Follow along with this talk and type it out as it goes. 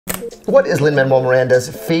What is Lin-Manuel Miranda's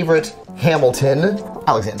favorite Hamilton,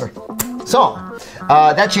 Alexander, song?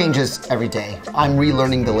 That changes every day. I'm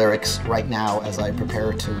relearning the lyrics right now as I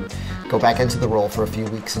prepare to go back into the role for a few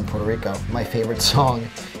weeks in Puerto Rico. My favorite song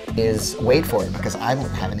is Wait For It, because I don't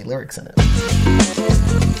have any lyrics in it.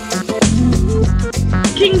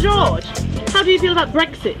 King George, how do you feel about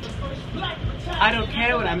Brexit? I don't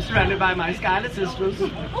care when I'm surrounded by my Scarlet sisters.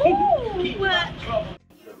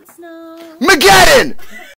 Mageddon!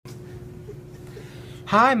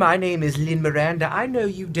 Hi, my name is Lin Miranda. I know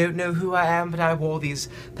you don't know who I am, but I wore these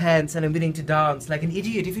pants and I'm willing to dance like an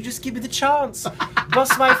idiot if you just give me the chance.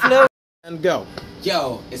 Bust my flow. And go.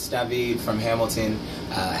 Yo, it's David from Hamilton.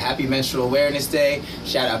 Happy Menstrual Awareness Day.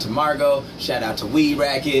 Shout out to Margot. Shout out to Weed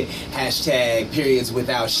Racket. Hashtag periods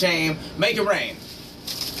without shame. Make it rain.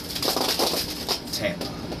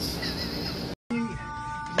 Tampons.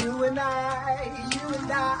 You and I,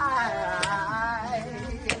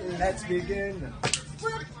 let's begin.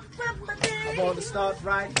 I want to start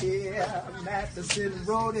right here. Madison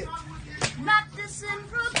wrote it.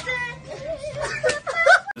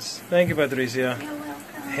 Thank you, Patricia.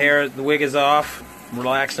 Hair, the wig is off.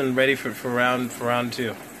 Relaxed and ready for round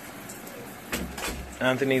two.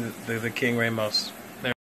 Anthony, the King Ramos.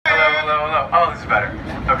 There. Hello. Oh, this is better.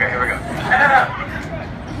 Okay, here we go.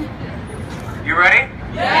 You ready?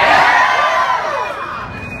 Yeah!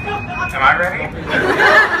 Am I ready?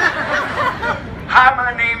 Hi,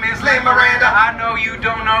 my name is Lin Miranda. I know you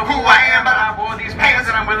don't know who I am, but I wore these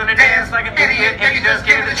pants and I'm willing to dance like an idiot. If you just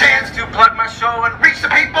give me the chance to plug my show and reach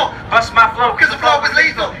the people, bust my flow, cause the flow is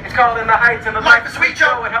lethal. It's called In the Heights and the Life is Sweet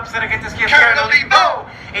Show. It helps that I get this gift eternally bow.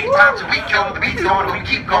 8 times a week, yo, the beat's going and we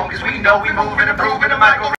keep going, cause we know we move and improve in the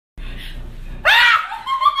micro.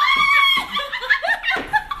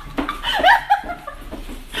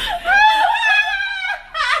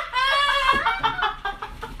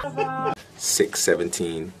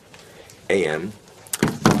 .17 a.m.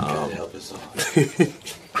 Help us all.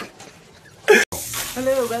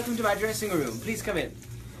 Hello, welcome to my dressing room. Please come in.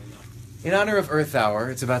 In honor of Earth Hour,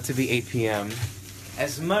 it's about to be 8 p.m.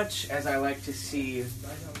 As much as I like to see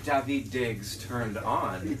David Diggs turned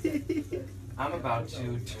on, I'm about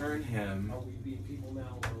to turn him.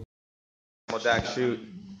 Doc shoot.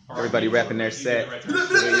 Everybody repping their set.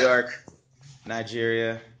 New York,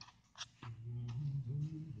 Nigeria,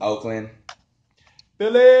 Oakland.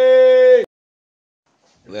 Philly!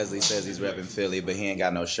 Leslie says he's repping Philly, but he ain't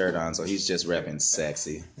got no shirt on, so he's just repping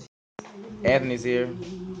sexy. Anthony's here,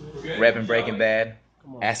 repping Breaking Bad,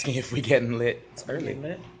 asking if we getting lit. It's early.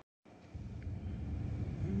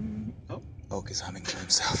 Oh, Oak is humming to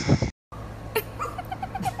himself.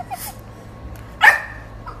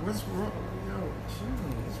 What's wrong? Yo, chill.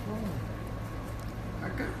 What's wrong? I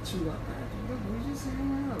got you. Look, we just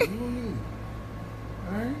hanging out. You and me.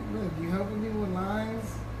 Alright? Look, you helping me with lines?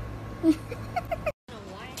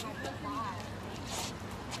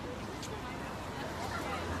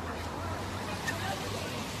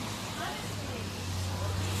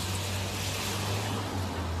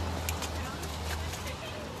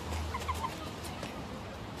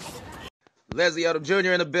 Leslie Odom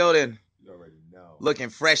Jr. in the building. You already know. Looking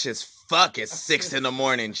fresh as fuck at 6 in the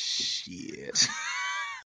morning. Shit.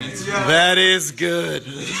 That is good.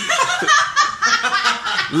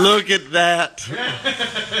 Look at that.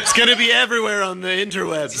 It's gonna be everywhere on the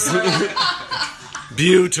interwebs.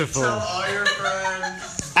 Beautiful. Tell all your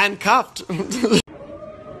friends. And cuffed. You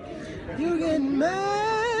getting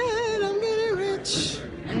mad, I'm getting rich.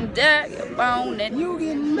 And there you bone it. You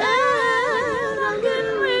getting mad, I'm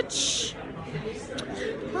getting rich.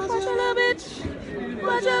 Watch your little bitch.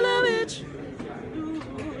 Watch your little bitch.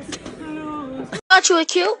 Thought you were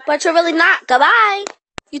cute, but you're really not. Goodbye.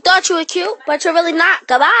 You thought you were cute, but you're really not.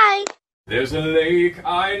 Goodbye. There's a lake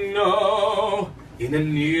I know in a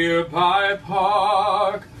nearby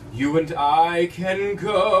park. You and I can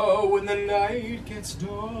go when the night gets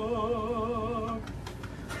dark.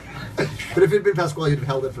 But if it had been Pasquale, you'd have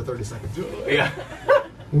held it for 30 seconds. Yeah.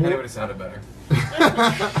 And it would have sounded better. Look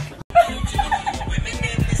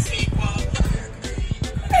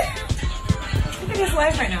at his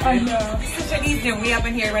life right now. I know. Such an easy we up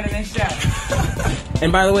in here running this show.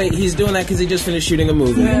 And by the way, he's doing that because he just finished shooting a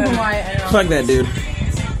movie. Yeah. Fuck that dude.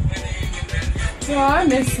 Oh, I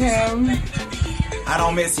miss him. I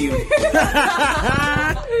don't miss you.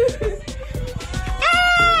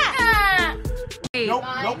 Nope,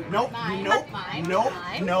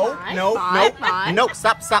 nope,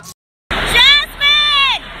 stop.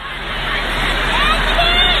 Jasmine!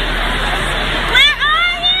 Anthony! Where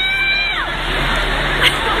are you?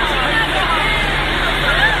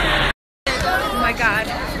 Oh my god.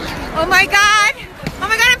 Oh my god. Oh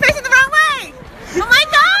my god, I'm facing the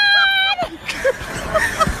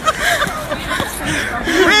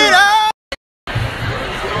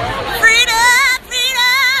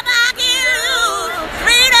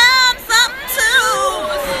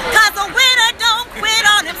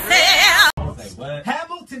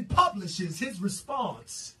matches his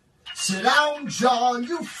response. Sit down, John,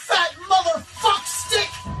 you fat motherfuck stick!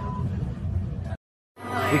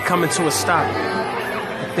 We coming to a stop.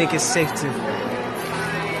 I think it's safe to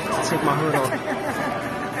take my hood off.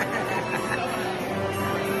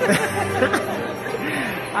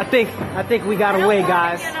 I think we got away,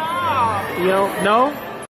 guys. You know, no?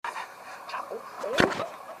 I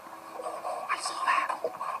saw that.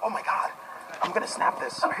 Oh my God. I'm gonna snap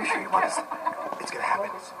this. Are you sure you want to? It's gonna happen.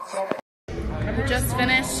 We just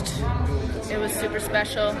finished. It was super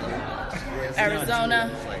special. Arizona.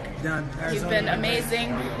 You've been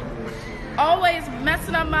amazing. Always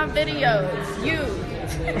messing up my videos. You.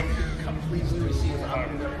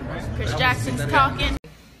 Chris Jackson's talking.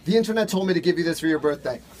 The internet told me to give you this for your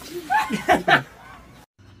birthday.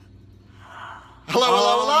 Hello,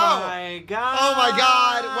 hello, hello! Oh my God! Oh my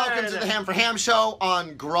God! Welcome to the Ham for Ham show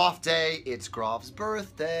on Groff Day. It's Groff's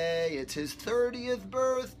birthday. It's his 30th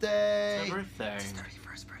birthday. It's my birthday. It's his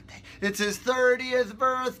 31st birthday. It's his 30th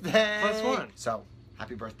birthday. +1. So,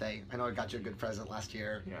 happy birthday. I know I got you a good present last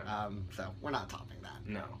year. Yeah. So, we're not topping that.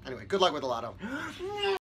 No. Anyway, good luck with the lotto.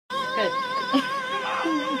 Good.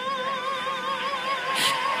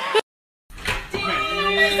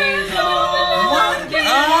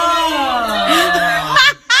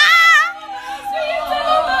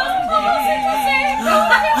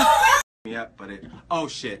 Yeah, but it. Oh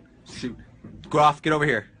shit! Shoot, Groff, get over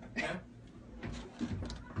here.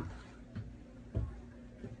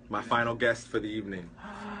 My final guest for the evening.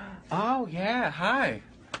 Oh yeah, hi.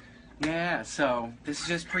 Yeah, so this is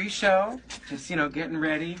just pre-show, just getting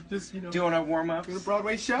ready, just doing our warm-ups. Doing a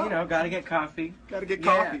Broadway show. Gotta get coffee. Gotta get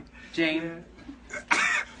coffee. Jane. Yeah.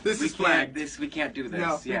 This is flagged. We can't do this.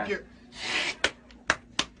 No, yeah.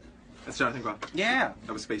 That's Jonathan Groff. Yeah.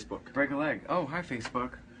 That was Facebook. Break a leg. Oh, hi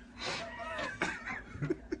Facebook.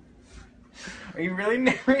 Are you really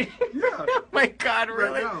narrating? Yeah. Oh my God,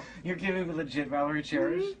 really? Right now. You're giving me legit Valerie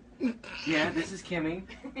Cherish? Yeah, this is Kimmy.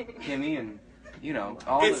 Kimmy and,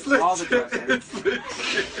 all the dresses. It's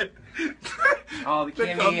legit. All the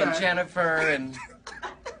Kimmy and Jennifer and,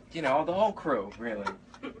 the whole crew, really.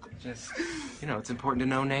 Just, it's important to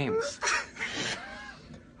know names.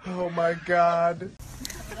 Oh my God.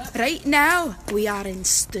 Right now, we are in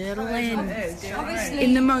Stirling,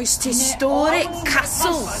 in the most historic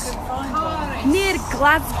castle, near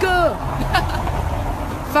Glasgow,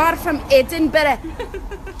 far from Edinburgh.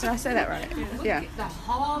 Did I say that right? Yeah. The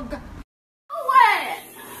hog.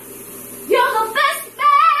 You're the best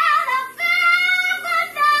man I've ever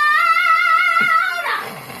known.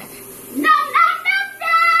 No way.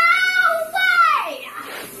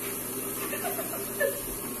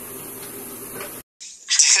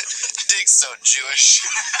 Dig's so Jewish.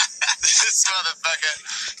 This motherfucker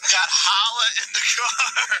got holla in the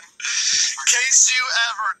car. In case you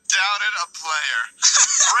ever doubted a player.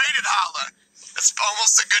 Rated holla. That's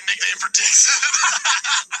almost a good nickname for Dixon.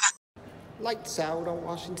 Lights out on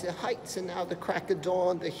Washington Heights, and now the crack of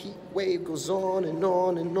dawn. The heat wave goes on and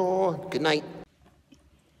on and on. Good night.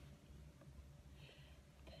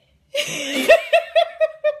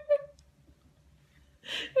 Okay.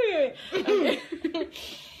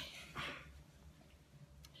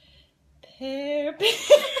 Pear.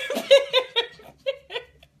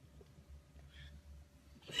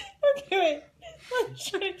 Okay, wait. Let's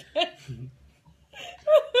try again.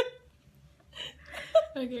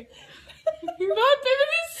 Okay. You're not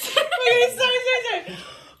baby. Okay, sorry. Okay.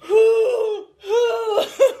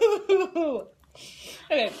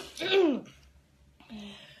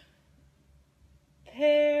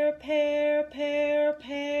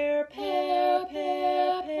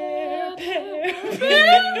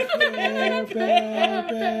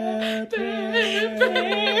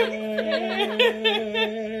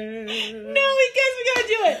 No, we gotta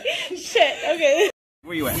do it. Shit. Okay.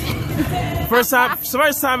 Where you at? First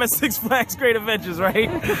time at Six Flags Great Adventures, right?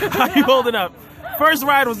 How you holding up? First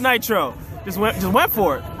ride was Nitro. Just went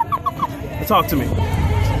for it. Talk to me.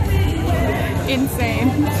 Insane.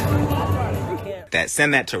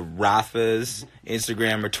 Send that to Rafa's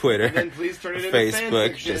Instagram or Twitter, And then please turn it into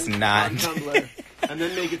Facebook. fanfiction Just not. on Tumblr, and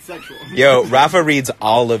then make it sexual. Yo, Rafa reads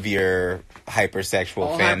all of your hypersexual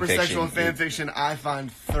All fan hypersexual fiction. fan fiction I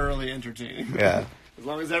find thoroughly entertaining. Yeah. As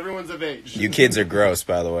long as everyone's of age. You kids are gross,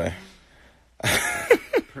 by the way.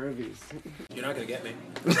 Pervies. You're not gonna get me.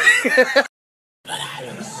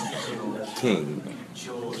 King.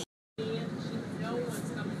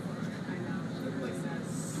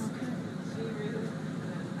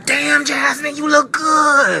 Damn, Jasmine, you look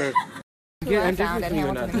good. Yeah, I'm different from you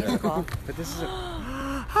and not there. But this is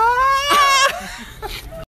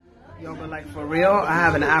Yo, but like for real, I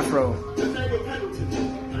have an afro.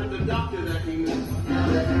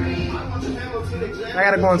 I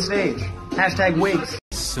gotta go on stage. Hashtag wigs.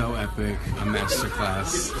 So epic, a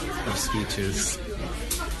masterclass of speeches.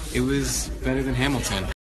 It was better than Hamilton.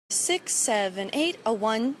 6, 7, 8, a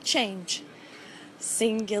 1, change.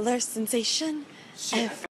 Singular sensation.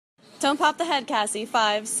 Don't pop the head, Cassie.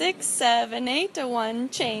 5, 6, 7, 8, a 1,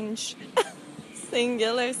 change.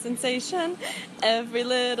 Singular sensation. Every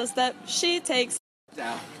little step she takes.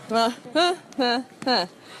 Down.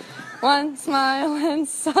 One smile and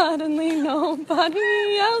suddenly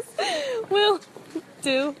nobody else will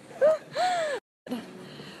do.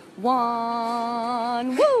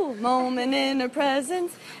 One moment in her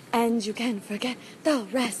presence, and you can forget the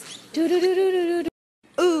rest. Do do do do do do.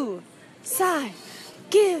 Ooh, sigh,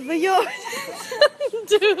 give her your.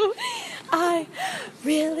 Do I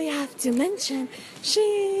really have to mention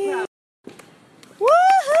she? Woo!